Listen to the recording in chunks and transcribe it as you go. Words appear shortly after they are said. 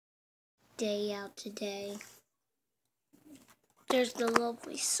day out today. There's the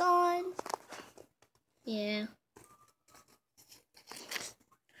lovely sun. Yeah.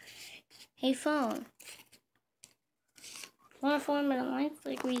 Hey, phone. Want to form a life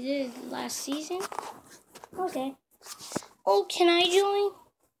like we did last season? Okay. Oh, can I join?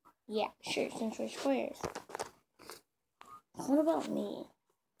 Yeah, sure, since we're squares. What about me?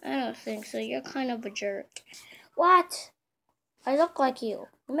 I don't think so. You're kind of a jerk. What? I look like you.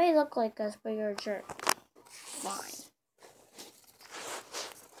 You may look like us, but you're a jerk. Fine.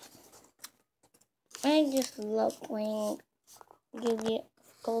 I just love playing Yu-Gi-Oh!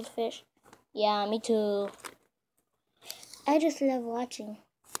 Goldfish. Yeah, me too. I just love watching.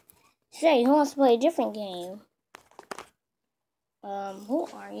 Say, who wants to play a different game? Who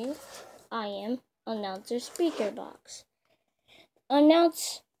are you? I am Announcer Speaker Box.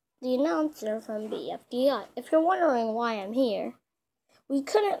 Announce the announcer from BFDI. If you're wondering why I'm here, we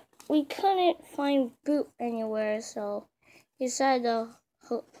couldn't find Boot anywhere, so he decided to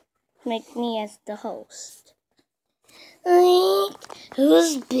make me as the host.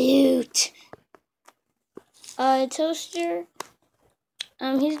 Who's Boot? Toaster.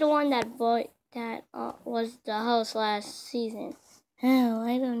 He's the one that was the host last season. Oh,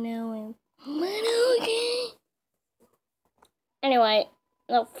 I don't know him. Okay. Anyway,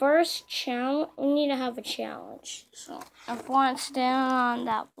 the first challenge, we need to have a challenge. So, everyone stand on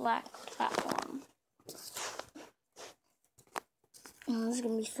that black platform. Oh, this is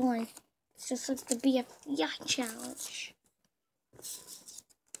gonna be fun. It's just like the BFDI challenge.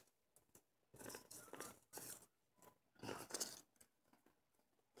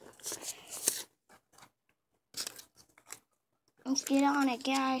 Let's get on it,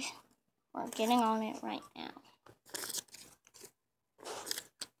 guys. We're getting on it right now.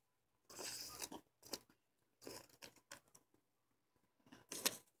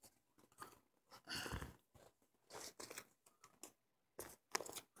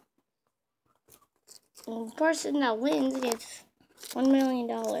 And the person that wins gets $1 million.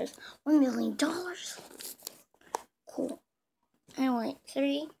 $1 million? Cool. Anyway,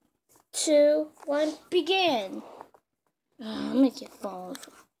 3, 2, 1, begin. I'm gonna get phone. Let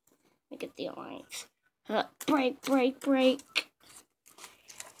me get the alliance. Break.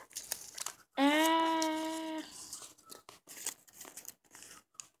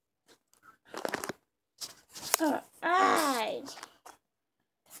 Alright.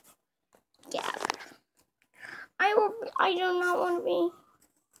 Gather. I do not want to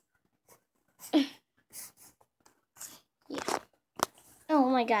be. Yeah. Oh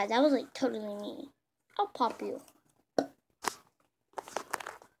my god, that was like totally me. I'll pop you.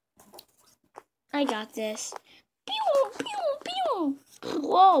 I got this. Pew, pew, pew.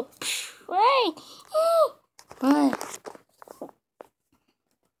 Whoa. Hey. What?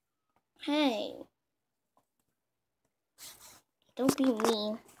 Hey. Don't be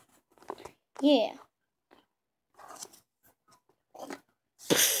mean. Yeah.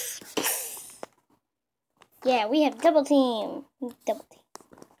 Yeah, we have double team. Double team.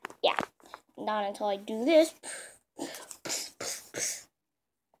 Yeah. Not until I do this.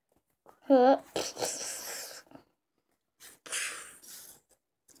 I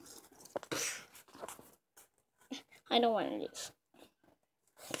don't want to do this.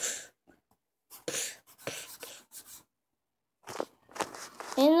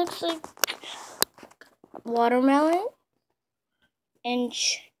 It looks like watermelon and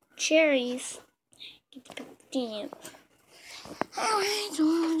cherries. Team. Alright, so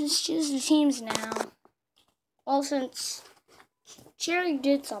let's choose the teams now. Well, since Cherry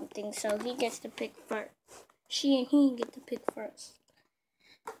did something, so he gets to pick first. She and he get to pick first.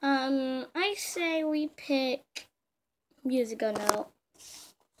 I say we pick musical note.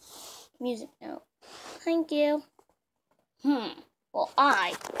 Music note. Thank you. Well,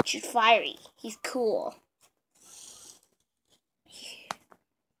 I choose Fiery. He's cool.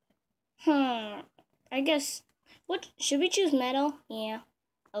 I guess, what, should we choose Metal? Yeah.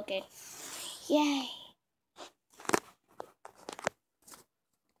 Okay. Yay.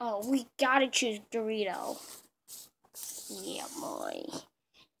 Oh, we gotta choose Dorito. Yeah, boy.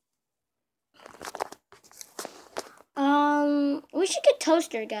 We should get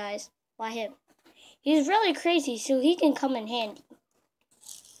Toaster, guys. Why him? He's really crazy, so he can come in handy.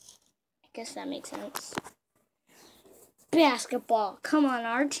 I guess that makes sense. Basketball, come on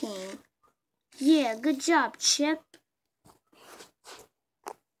our team. Yeah, good job, Chip.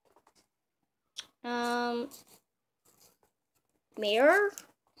 Mirror?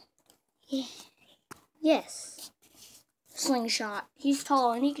 Yeah. Yes. Slingshot. He's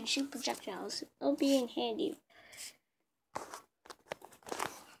tall and he can shoot projectiles. It'll be in handy.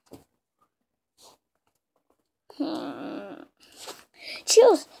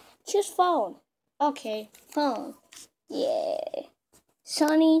 Choose phone. Okay, phone. Yeah.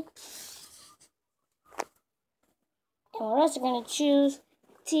 Sunny. And we're also gonna choose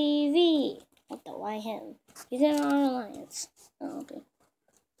TV. What the why him? He's in our alliance. Oh, okay.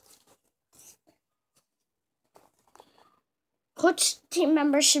 Which team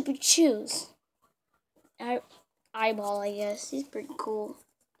member should we choose? Eyeball, I guess. He's pretty cool.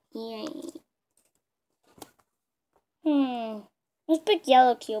 Yay. Let's pick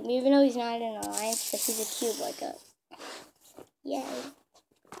Yellow Cube, even though he's not in an alliance, but he's a cube like us. Yay.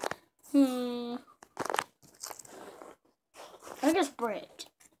 I guess Brit.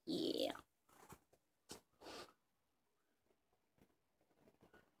 Yeah.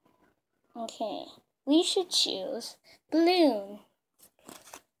 Okay. We should choose Balloon.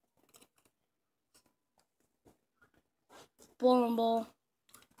 Ball.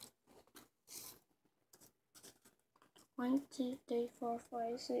 1, 2, 3, 4,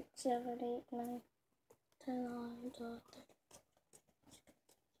 5, 6, 7, 8, 9, 10, 11, 12,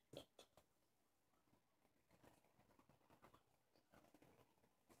 13.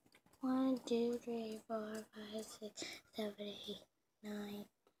 1, 2, 3, 4, 5, 6, 7, 8, 9.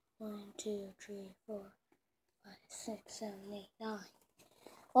 1, 2, 3, 4, 5, 6, 7, 8, 9.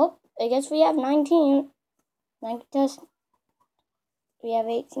 Well, I guess we have 19. 9 contestants. We have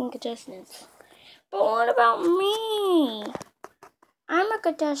 18 contestants. But what about me? I'm a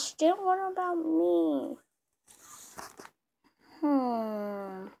contestant. What about me?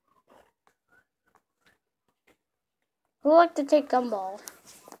 Who would like to take Gumball?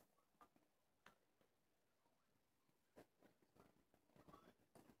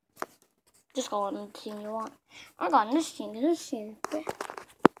 Just go on the team you want. I got on this team.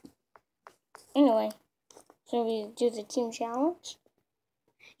 Anyway, so we do the team challenge.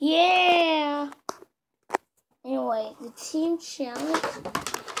 Yeah. Anyway, the team challenge.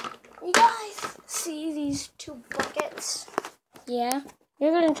 You guys see these 2 buckets? Yeah.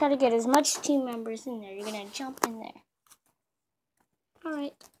 You're gonna try to get as much team members in there. You're gonna jump in there. All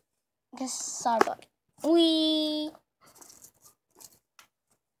right. Guess side bucket.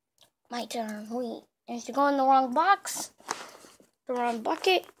 My turn. If you go in the wrong box, the wrong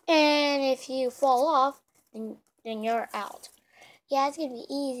bucket, and if you fall off, then you're out. Yeah, it's gonna be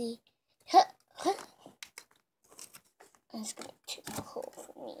easy. It's gonna be too cool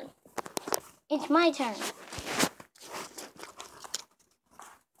for me. It's my turn.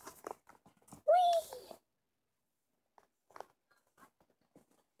 Whee!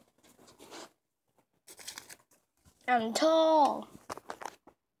 I'm tall.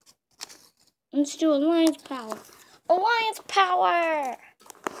 Let's do Alliance Power. Alliance Power!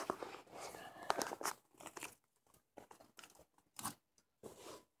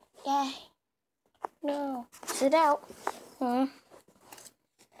 Yay. No. Sit out.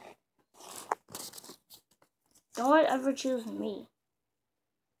 Don't ever choose me.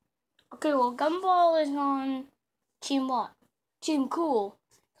 Okay, well, Gumball is on Team what? Team Cool.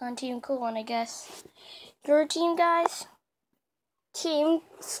 It's on Team Cool, and I guess your team, guys? Team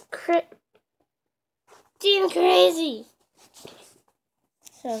Crazy.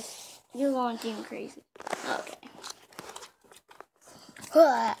 So, you're going Team Crazy. Okay.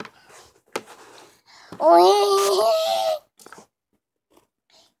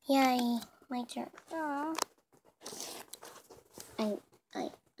 Yay, my turn. Aww.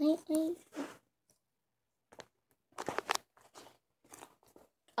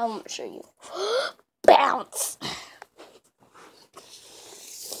 I'm gonna show you. Bounce!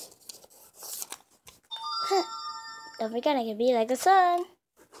 Don't forget, I can be like the sun.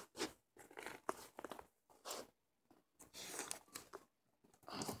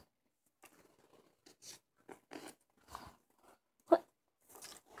 What?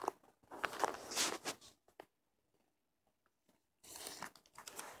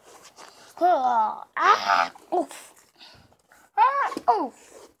 Oof.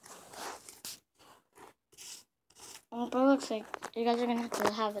 Oof. But it looks like you guys are gonna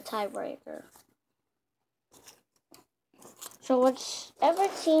have a tiebreaker. So whichever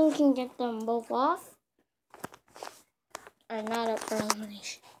team can get them both off are not up for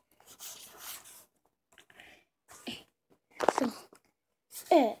elimination. So,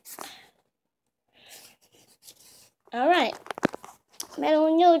 Alright. Metal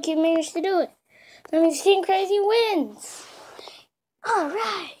and Yellow Kid managed to do it. That means Team Crazy wins.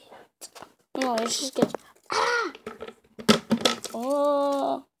 Alright. No, let's just get...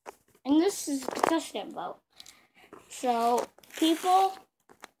 Oh. And this is the contestant vote. So, people,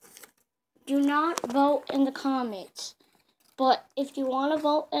 do not vote in the comments. But if you want to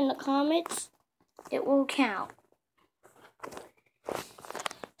vote in the comments, it will count.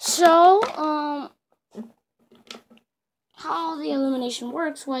 So, how the elimination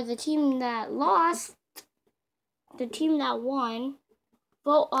works was the team that lost, the team that won,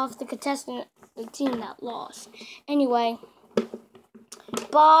 vote off the contestant, the team that lost. Anyway,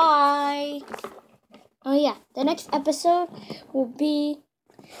 bye. Oh yeah, the next episode will be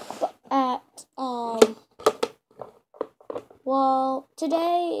at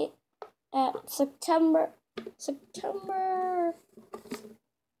today at September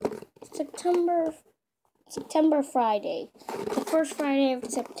Friday, the first Friday of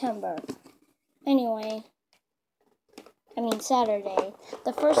September. Anyway, I mean Saturday.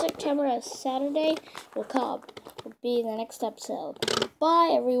 The first September of Saturday will be the next episode.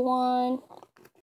 Bye everyone.